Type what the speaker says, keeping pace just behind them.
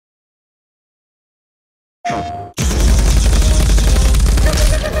Oh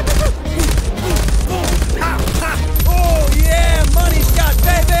yeah, money shot,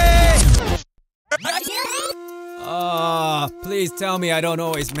 baby! Please tell me I don't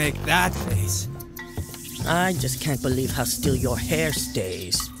always make that face. I just can't believe how still your hair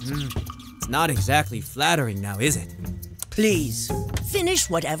stays. It's not exactly flattering now, is it? Please, finish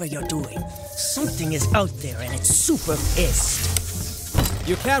whatever you're doing. Something is out there and it's super pissed.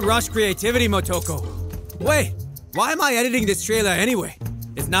 You can't rush creativity, Motoko. Wait, why am I editing this trailer anyway?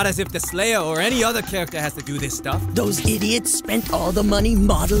 It's not as if the Slayer or any other character has to do this stuff. Those idiots spent all the money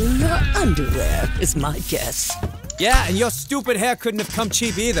modeling your underwear, is my guess. Yeah, and your stupid hair couldn't have come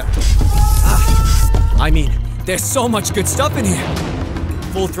cheap either. I mean, there's so much good stuff in here.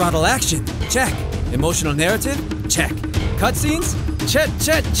 Full throttle action, check. Emotional narrative, check. Cutscenes,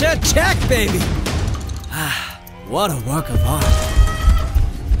 check, baby. What a work of art.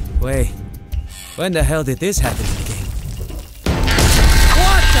 Wait, when the hell did this happen in the game?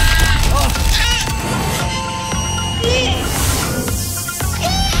 What the? Oh.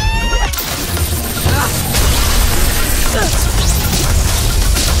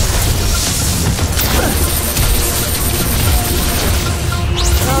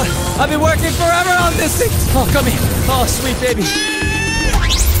 I've been working forever on this thing! Oh, come here. Oh, sweet baby.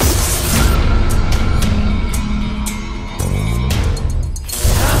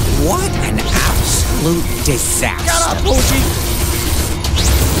 What an absolute disaster. Shut up, Poochie!